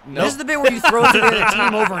in that? no. This is the bit where you throw it to the other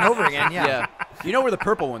team over and over again. Yeah. Yeah. You know we're the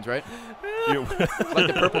purple ones, right? You- Like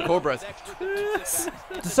the purple cobras.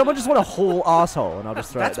 Does someone just want a whole asshole and I'll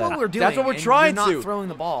just throw That's it there? what we're doing. That's what we're and trying you're to. not throwing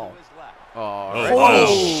the ball. Oh, Oh, right. wow.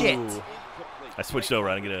 Holy shit. I switched over.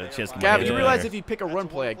 I didn't get a chance to get my Gavin, hand you in realize there. if you pick a run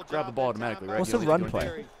play, I grab the ball automatically, right? What's You a know run what you're play?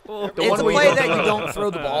 doing? It's The a one where play you that you throw. don't throw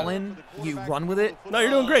the ball in. You run with it. No, you're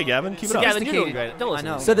doing great, Gavin. Keep it up. Gavin, you're doing great. Don't listen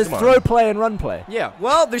I know. to So there's Come on. throw play and run play. Yeah.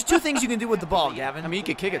 Well, there's two things you can do with the ball, Gavin. I mean, you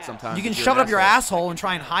can kick it sometimes. you can if you're shove an it up your asshole. asshole and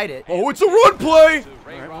try and hide it. Oh, it's a run play!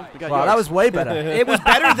 All right, well, we got Wow, yards. that was way better. It was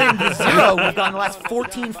better than the 0 we've gotten the last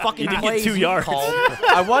 14 fucking You did get plays 2 you yards. called.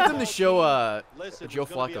 I want them to show Joe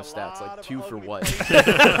Flacco stats, like 2 for what?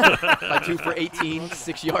 Like 2 for 18,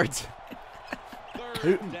 6 yards.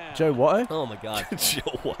 Who? Joe Watto? Oh, my God. Chill,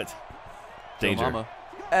 what? Joe Danger. Mama.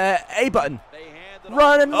 A button.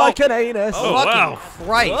 Running like an anus. Oh, Fucking wow.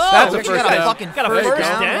 Christ. Whoa, That's we a actually first got a down. fucking Got a first first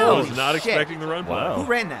down. I Holy was not shit. expecting the run play. Wow. Who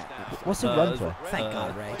ran that? What's a run play? Thank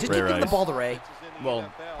God, Ray. Just Ray keep giving the Rice. ball to Ray.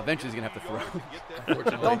 Well, eventually he's going to have to throw.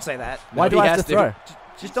 Unfortunately. Don't say that. Why do he I have has to throw?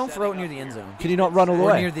 Just don't throw it near the end zone. Can you not run all the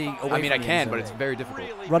Or way? near the away I mean, I from the can, end but zone. it's very difficult.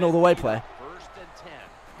 Run all the way play.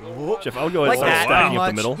 Jeff, I would go ahead Like and that. start stacking much. up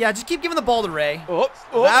the middle. Yeah, just keep giving the ball to Ray. Oh, That-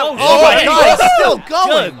 oh, oh my shit. God, he's still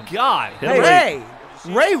going. Good God. Hit Hey,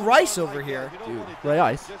 him, Ray. Ray Rice over here. dude. Ray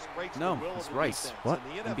Ice. No, it's rice. What?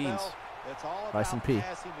 And beans. Rice and P.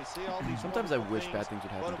 Sometimes I wish bad things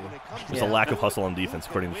would happen to you. There's a lack of hustle on defense,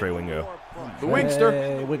 according to Trey Wingo. The Wingster.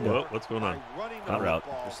 Hey, Wingo. Whoa, what's going on? Hot route.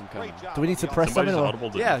 There's some coming. Do we need to press Somebody's something? Or? audible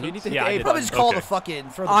to Yeah, defense? you need to hit Yeah, I A did. Probably button. just call Okay. the fucking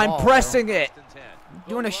throw the ball. I'm pressing it.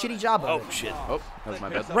 Doing a shitty job of it. Shit. Oh, that was my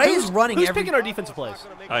bad. Ray's running Who's every. picking our defensive plays?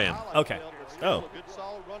 I am. Okay. Oh.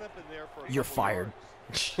 You're fired.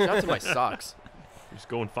 Shout out to my socks. Just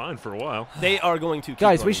going fine for a while. They are going to keep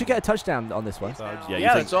Guys, we running. should get a touchdown on this one. Yeah, you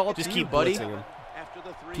Yeah, think it's all just to keep you, buddy. blitzing him.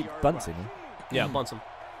 Keep bunting him. Yeah, bunts him.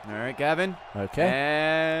 All right, Gavin. Okay.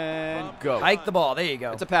 And go. Hike the ball. There you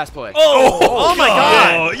go. It's a pass play. Oh my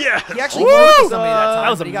God! Oh, yeah. He actually worked somebody that time. That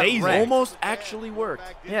was but he got amazing. wrecked. Almost actually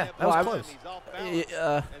worked. Yeah, that was close.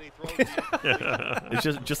 It's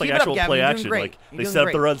just like Keep it up, actual Gavin. play You're doing action. great. Like You're they doing set up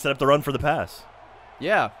the great. run, set up the run for the pass.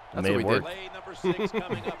 Yeah, that's May what we have did. worked. Play number 6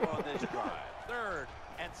 coming up on this drive. 3rd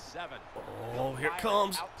and 7. Oh, here it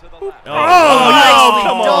comes. Out to the left. Nicely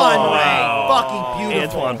come done, on. Ray. Fucking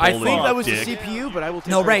beautiful. Antoine I Bolden, think that was dick. the CPU, but I will take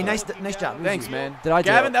No, Ray, credit. nice job. Thanks, man. Did I do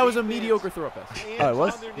Gavin, it? that was a mediocre throw pass. Oh, it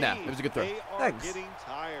was? Nah, it was a good throw. Thanks.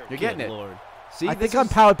 You're getting Good it. Lord. See, I this think I'm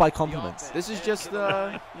is- powered by compliments. This is just,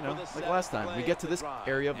 like last time. We get to this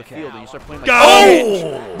area of the field and you start playing like.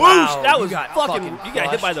 Go! Boost! That you was got fucking. fucking You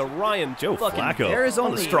got hit by crushed. the Ryan. Joe fucking. Flacco. There is on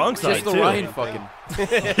the only strong side Just the too. Ryan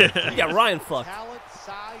fucking. You got Ryan fucked.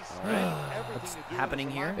 What's happening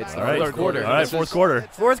here? It's All right, third quarter. All right, This fourth is- quarter.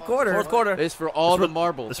 Fourth quarter. Fourth quarter. It's for all the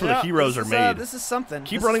marbles. This is where the heroes are made. This is something.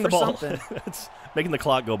 Keep This running is the for ball. something. It's making the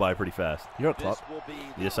clock go by pretty fast. You're a clock.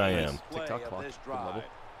 Yes, I am. TikTok clock. Good level.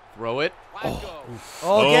 Throw it.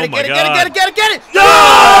 Oh, get it, my get it, get it, God. get it, get it, get it!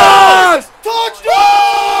 Yes!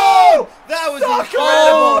 Touchdown! That was incredible.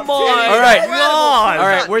 Oh my All right. God. All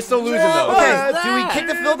right, we're still losing though. Okay, do we kick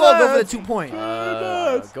the field goal or go for the 2 point?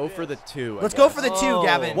 Go for the 2. I Let's go guess. for the 2,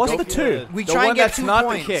 Gavin. What's Go- the 2? We The try one and get that's 2 not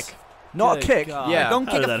points. the kick. Not a Good kick. God. Yeah. Don't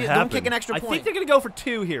How kick, did that don't happen? kick an extra I point. think they're gonna go for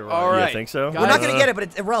 2 here. Ryan. All You right. think so? Guys, We're not going to get it, but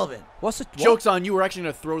it's irrelevant. What's the Joke's on you. We're actually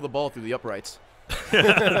going to throw the ball through the uprights. All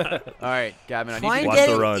right, Gavin. I Try need and you Watch get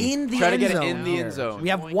the it run. in the Try to end get it zone. in the end here. zone. We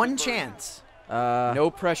have one chance. No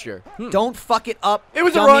pressure. Don't fuck it up. It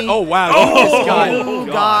was a dummy. run. Oh, wow. This guy. You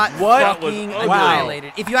got What? fucking Wow.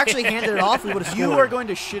 annihilated. If you actually handed it off, we would have scored. You are going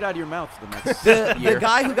to shit out of your mouth for the next the year.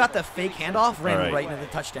 guy who got the fake handoff ran All right. right into the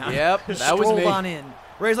touchdown. Yep, that was Strolled me. on in.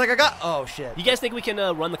 Ray's like, I got. Oh shit. You guys think we can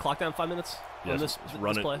run the clock down 5 minutes? Yes, on this, run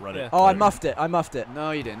this it, play? run it. Yeah. Oh, I muffed it. I muffed it.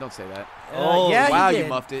 No, you didn't. Don't say that. Oh, yeah, wow, he you did.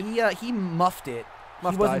 muffed it. He muffed it.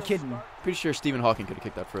 Muff he wasn't dive. kidding. Pretty sure Stephen Hawking could have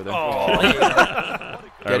kicked that further. All Get right,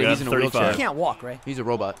 it, we he's got in a wheelchair. 35. He can't walk, Ray. He's a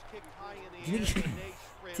robot. Do you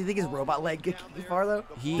think his robot leg get far though?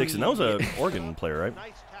 Dixon, that was an Oregon player, right?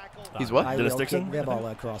 He's what? I Dennis will Dixon? kick the ball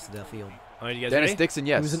across the field. All right, you guys Dennis ready? Dixon,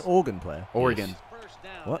 He yes. was an organ player. Oregon.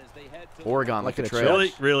 What? Oregon, like Like a a trail.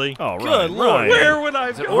 Really? Really? Oh, Good Ryan. Lord. Ryan. Where would I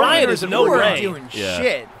it go? Ryan is no We're Ray. doing Yeah.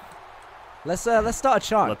 shit. Let's start a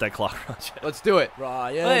chant. Let that clock run. Let's do it.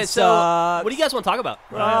 Ryan Okay, so sucks. what do you guys want to talk about?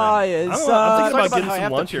 Ryan I'm sucks. thinking Talk about about getting how I have some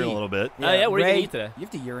to lunch here in a pee. little bit. Yeah, what are you Ray, gonna eat today? You have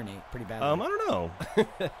to urinate pretty badly. I don't know.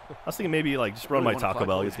 I was thinking maybe like just run my 1 Taco o'clock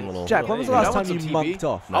Bell, get some little. Jack, when was the I last want time some you TV. munked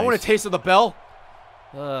off? I want a Nice. taste of the bell.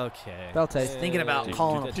 Okay. Bell taste. Thinking about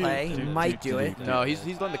calling a play. He might do it. No, he's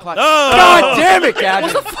letting the clock. Oh! God damn it, Gavin!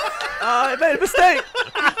 I made a mistake.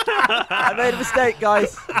 I made a mistake,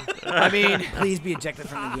 guys. I mean, Please be ejected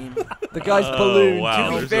from the game. The guy's Oh, balloon. wow.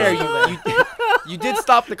 to be there's fair, you did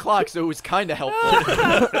stop the clock, so it was kind of helpful.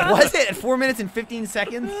 Was it at 4 minutes and 15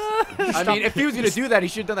 seconds? I mean, if he was going to do that, he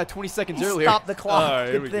should have done that 20 seconds earlier. Stop the clock. All right,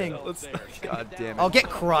 here we Good thing. go. God damn it. I'll get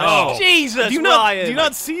crushed. Oh. Jesus, Do you not? Ryan. Do you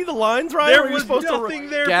not see the lines, Ryan? There Were you was supposed nothing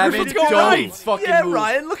there. Gavin, for Let's you go to don't right. fucking Yeah, move.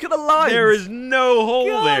 Ryan, look at the lines. There is no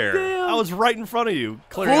hole there. I was right in front of you.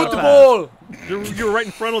 Clearing out the path. Football. You're right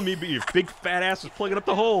in front of me, but your big fat ass is plugging up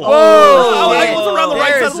the hole. Oh, shit. I was around the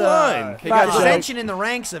right side There's, of the line. Fat joke. Dissension in the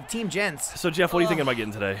ranks of Team Gents. So Jeff, what are you thinking about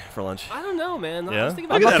getting today for lunch? I don't know, man. I Yeah? was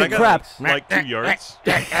thinking I'm about looking I crap. got like 2 yards.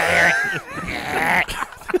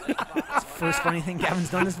 First funny thing Gavin's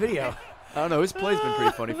done this video. I don't know. His play's been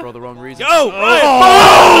pretty funny for all the wrong reasons. Go!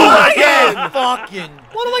 Again, fucking.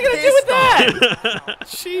 What am I gonna do with that?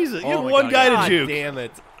 Jesus, you Oh have my one God. guy God to juke. damn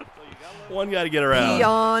it. One guy to get Pee around.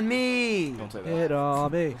 on me. Don't say that. Hit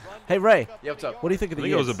on me. Hey, Ray, Yeah, what's up? what do you think of I the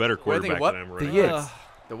think I was a Yids? better What do you think quarterback of than what? I am The right Yids.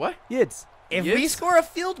 The what? Yids. If Yes? we score a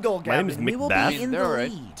field goal, My name Gavin, is we will McBath. be in They're the all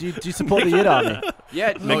right. lead. Do you support the Yid Army?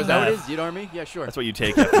 Yeah, no, is that what it Macbeth. is? Yid Army? Yeah, sure. That's what you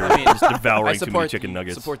take after I mean, just I devouring too many support chicken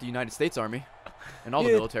nuggets. support the United States Army and all the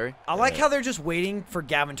Yeah. military. I like how they're just waiting for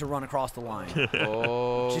Gavin to run across the line.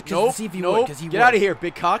 Oh, Just 'cause nope, to see if he would, nope. 'cause he Get would. out of here,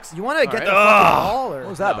 big cocks. You want to get the All fucking Ugh. ball, or What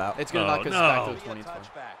was that about? It's gonna Oh, knock us back to no. the 20. It's fine.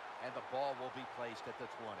 Touchback, and the ball will be placed at the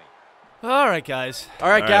 20. All right, guys. All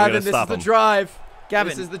right, we Gavin, gotta this is stop the him. drive. Gavin.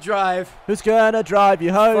 This is the drive. Who's gonna drive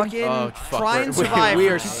you home? Fucking fuck, try and we- survive. we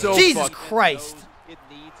are so Jesus fucked. Christ.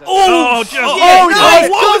 Oh, Jeff. Oh, nice.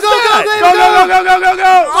 what was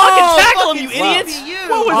that? Fucking tackle him, you idiots!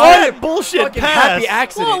 What was I- that bullshit Fucking pass? happy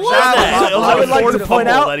accident. What was Just that? It was I like would a like forward to point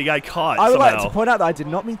fumble out- that he got caught I would like to somehow. point out that I did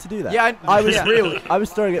not mean to do that. Yeah, I was really. I was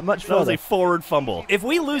throwing it much That was further. a forward fumble. If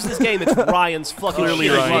we lose this game, it's Ryan's fucking Clearly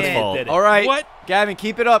shitty Ryan's kid fault. did it. All right. What? Gavin,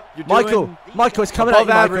 keep it up. You're doing Michael, it's coming above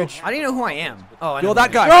at you, Michael. average. I don't even know who I am. Oh, I know You're who that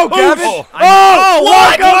I guy. Go, Gavin. Oh,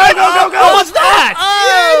 What? go, go, go. What was that?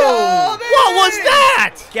 Oh, What was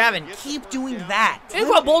that? Gavin, keep doing that.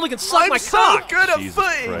 Antoine Bolden can suck my cock. good at Jesus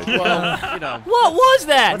footing. Christ. Well, you know. What was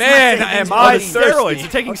that? Man, not say am things I about Steroids. thirsty. You're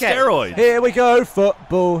taking Okay. steroids. Here we go,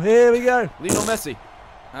 football. Here we go. Lionel Messi.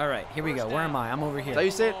 All right, here we go. Where am I? I'm over Is that how here.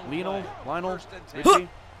 you say it? Lionel? Messi?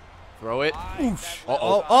 Throw it.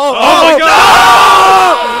 Oh, Oh, my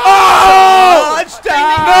God!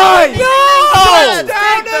 Touchdown!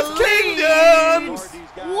 Touchdown of Kingdoms!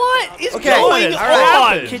 What is Okay, going all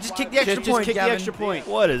right. on? Just kick the extra Just point, kick the Gavin. extra point.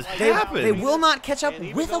 What has happened? They will not catch up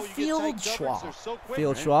with a field schwa.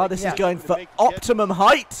 Field Schwa, this Yeah. is going for optimum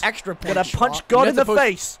height. Extra point. Gonna punch Schwa. God You're in the supposed-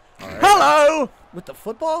 face. Hello! With the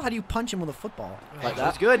football? How do you punch him with a football? Like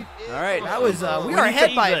that's good. All right. That was, we What are do you ahead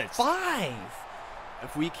think by that's? 5.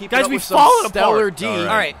 If we keep Guys, it up we've with some fallen stellar apart. D. All All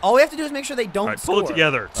right, all we have to do is make sure they don't All right, score. pull it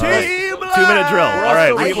together. All right. 2-minute drill. All right,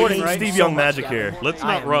 still we recording, need right? Steve So Young much, magic Gavin. here. Let's I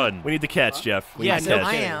not am- run. We need the catch, Jeff. We Yeah, need the no, catch.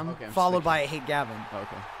 I am, Okay, I'm followed sticky. by I hate Gavin.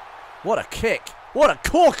 Okay. What a kick. What a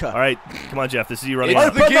corker. All right, come on, Jeff. This is you running It's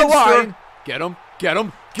out. the Open the Ginster. wine. Get him. Get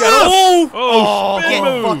him. Oh, Get spin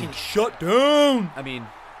move. fucking shut down. I mean,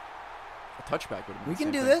 a touchback would have been We the can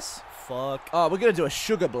same do thing. this. Fuck. Oh, we're going to do a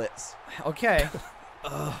sugar blitz. Okay.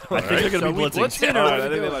 I think they're going to So be we blitzing. blitzing or All what right, are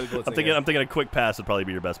we doing? I'm thinking a quick pass would probably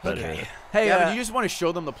be your best bet here. Hey, Gavin, you just want to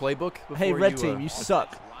show them the playbook before hey, red you, team, you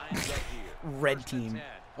suck. Red team.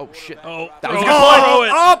 Oh shit. Oh, That was a throw good play. throw it.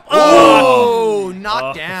 Up. Oh, knocked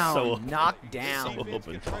Oh, down. so- knocked down. So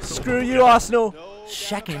open. Screw you, Arsenal.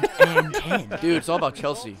 Second and 10. Dude, it's all about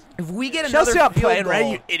Chelsea. If we get another Chelsea aren't field playing, goal,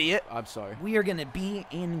 Ray, you idiot. I'm sorry. we are going to be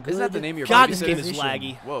in good Isn't that the name of your God, baby this game is position.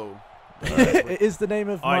 laggy. Whoa. It is the name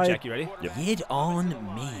of All right, my... Jack, you ready? Get on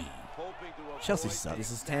me. Chelsea sucks.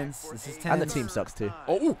 This is tense. This is tense. And the team sucks too.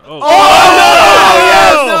 Oh. Oh,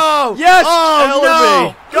 Yes. Oh,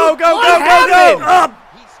 no. Go, go, What go, go, happened? go.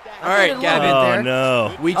 All I right, did a little Gavin. bit Oh, there.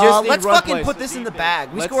 no. We just need let's run fucking plays. put this in the bag.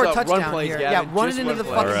 We Let's, score a run touchdown plays, here. Gavin. Yeah, run Just it into run the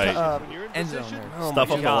plays. fucking end zone there. Oh Stuff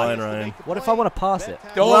my up the God. line, Ryan. What if I want to pass it?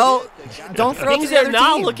 Well, don't throw it to Things the are other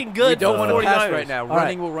not team. looking good. We don't for want to pass 49ers. right now. All right,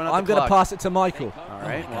 Running will run out I'm the going to clock. pass it to Michael. All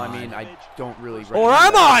right. Well, I mean, I don't really. Or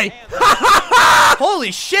am I?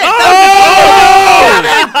 Holy shit!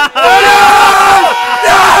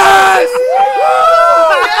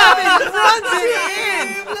 Gavin runs it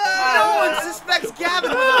in. No one suspects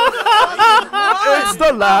Gavin with a fucking run. It's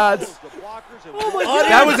the lads.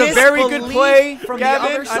 That was a very good Disbelief play, from Gavin. the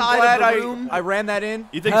other I'm side glad of the room. I ran that in.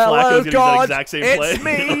 You think Hello, Flacco's going to do the God. exact same play? It's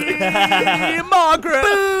me, Margaret.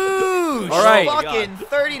 Boosh. All right. Fucking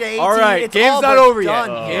 30 to 18. All right, It's game's all not but over yet.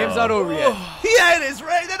 done. Game's not over yet. Yeah, it is,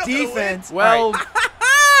 Ray. They're not gonna win. Defense. Well,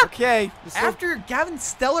 okay. After Gavin's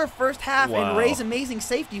stellar first half Wow. and Ray's amazing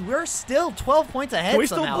safety, we're still 12 points ahead Can we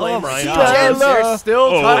still somehow. blow 'em, Ryan? Team Yeah. Gens, There's still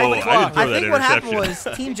Oh, time I on the didn't clock. throw I that think what happened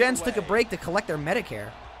interception. was Team Gens took a break to collect their Medicare.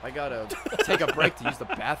 I gotta take a break to use the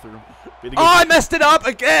bathroom. Way to Oh, go, I messed it up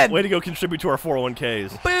again. way to go contribute to our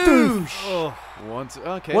 401ks. Boosh. Once,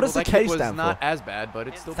 okay. What does well, the that kick K was stand not for? as bad, but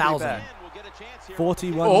it's still pretty 1,000. bad.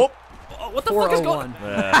 41. Oh, Oh, what the fuck is going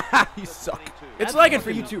 401. Yeah. You suck. it's lagging for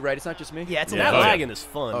you too, right? It's not just me. Yeah, it's a Yeah. That Oh, yeah. lagging is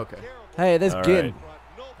fun. Okay. Hey, there's All Gin. right.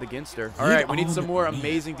 The Ginster. All right, we need some more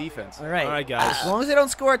amazing defense. All right. All right, guys. As long as they don't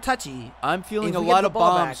score a touchy. I'm feeling If a we get lot the of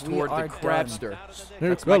ball bombs back, we toward are the done. Crabster.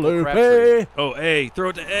 That's Michael Crabtree. Oh, A. Throw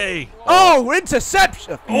it to A. Oh,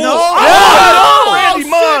 interception. Oh, Randy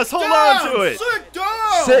Moss, hold on to it.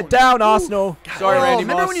 Sit down, Arsenal. Sorry, Oh, Randy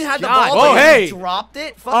remember Moss. when you had the God. ball Oh, but hey. you dropped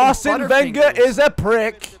it? Fucking Arsene Wenger Butterfingers. is a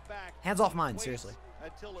prick. Hands off mine, seriously.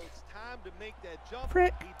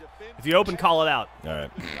 Prick. If you open, call it out. All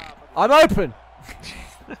right. I'm open.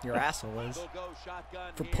 Your asshole is.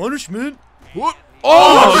 For punishment?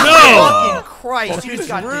 Oh, Fucking Christ, you just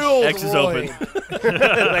got no! X is open.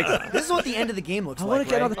 This is what the end of the game looks I like. want to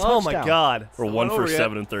get right? another touchdown. Oh my God. We're 1 for over yet.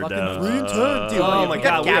 7 and third Fucking down. 3 and 10. Dude, Oh we my got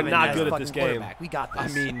God, we are Gavin not as good at fucking this game. quarterback. We got this. I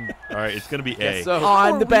mean, All right, it's going to be guess A. so.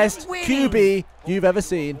 I'm the Oh, best we're QB you've ever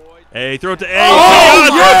seen. A. Throw it to A.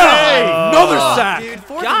 another sack. Dude,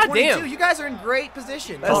 4th God and 22. damn. You guys are in great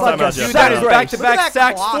position. That's Call like timeout, a Jeff. Dude, that is sack race. Look at back-to-back that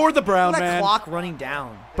sacks clock. for the Brown Look at that man. clock running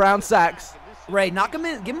down. Brown sacks. Ray, knock him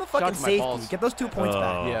in. Give him a fucking to my safety. balls. Get those 2 points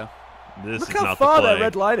back. Yeah.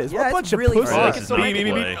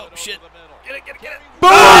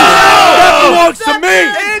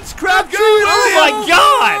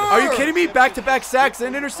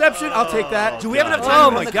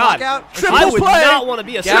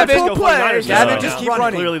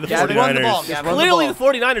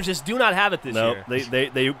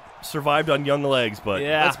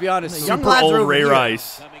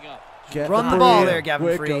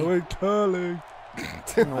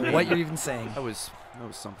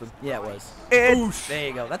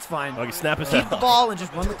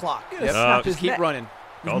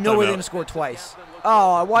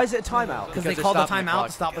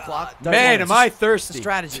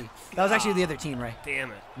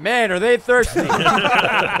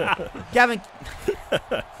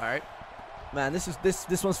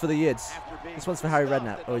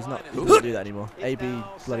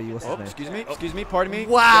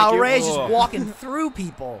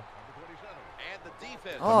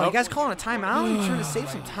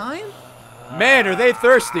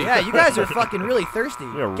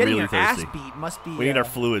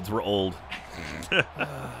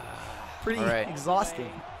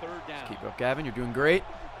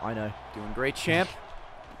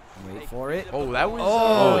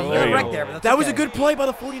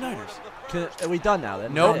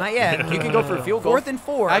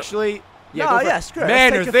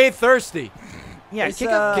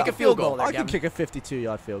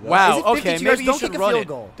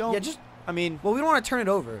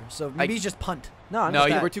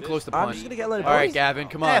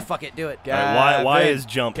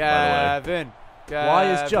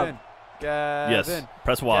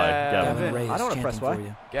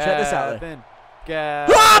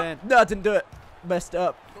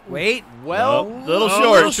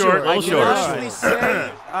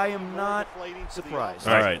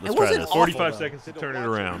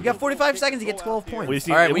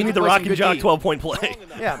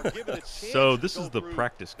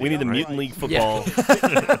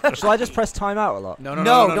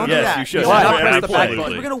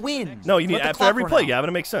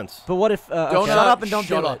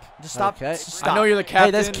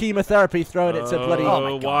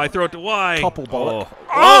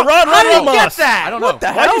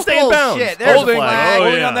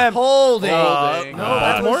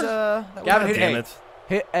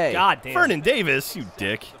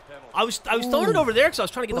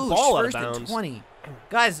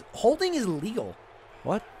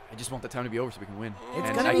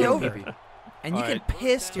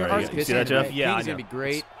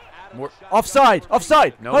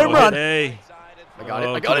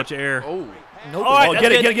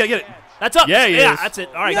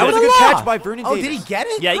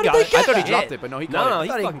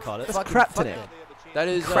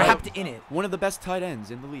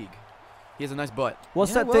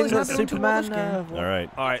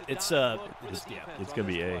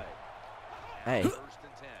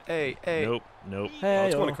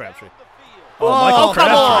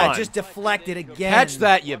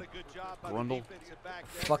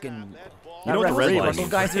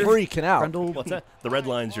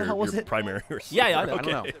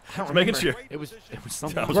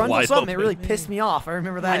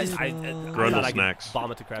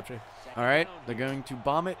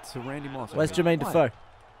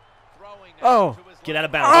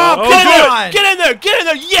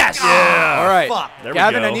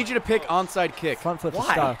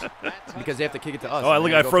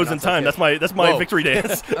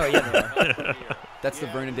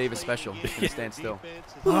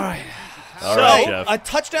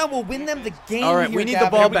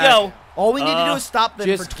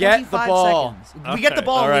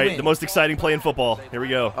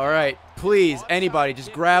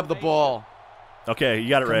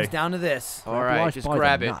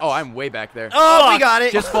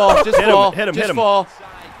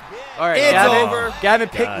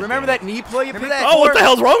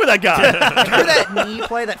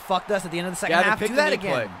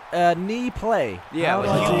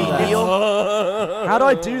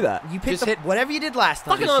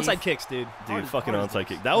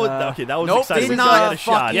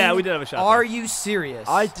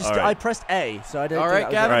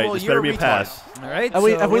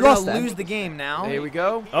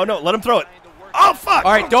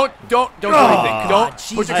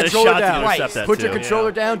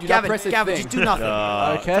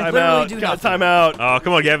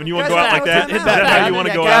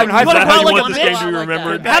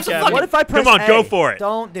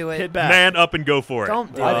 back. Man up and go for it.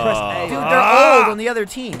 Don't do I it. pressed A. Dude, they're old on the other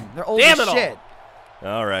team. They're old Damn as it all. shit.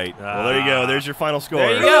 All right. Well, there you go. There's your final score.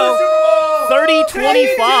 There you go.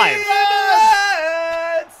 30-25.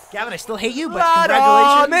 Gavin, I still hate you, but On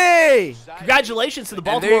congratulations. me! Congratulations to the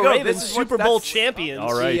there you Baltimore go. Ravens, This is what- Super Bowl that's- champions.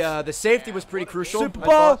 All right. The safety was pretty crucial. Super I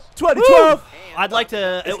Bowl thought. 2012. I'd like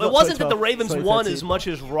to. It not wasn't that the 2012, Ravens 2013. won as much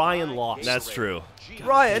as Ryan lost. That's true.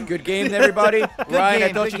 Ryan. Good game, everybody. Ryan, I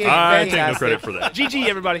game, thought good you game. did I take no fantastic. credit for that. GG,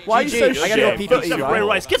 everybody. Why are you so I gotta go shit? pee Except pee, for Ryan. Ray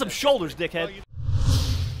Rice. Get some shoulders, dickhead.